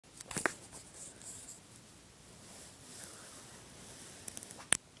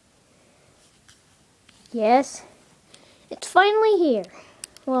Yes, it's finally here.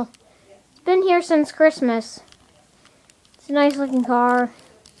 Well, it's been here since Christmas. It's a nice looking car.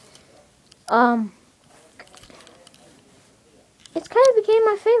 It's kind of became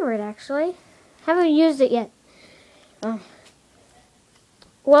my favorite actually. Haven't used it yet.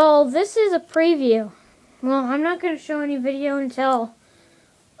 Well, this is a preview. Well, I'm not going to show any video until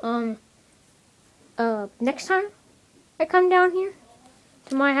next time I come down here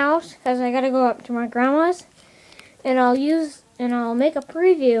to my house, because I got to go up to my grandma's, and I'll make a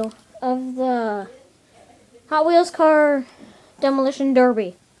preview of the Hot Wheels car demolition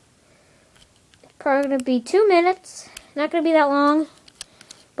derby. It's probably going to be 2 minutes. Not going to be that long,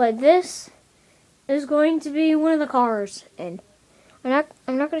 but this is going to be one of the cars, and I'm not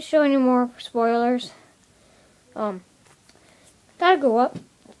going to show any more spoilers. Gotta go up.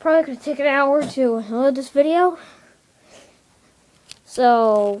 Probably going to take an hour to load this video.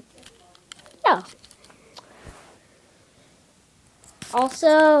 So, yeah.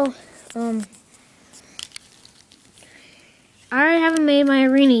 Also, I haven't made my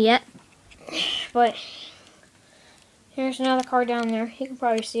arena yet, but here's another car down there. You can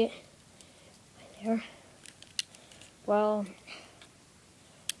probably see it right there. Well,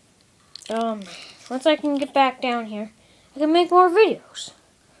 once I can get back down here, I can make more videos.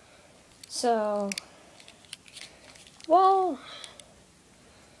 So, well,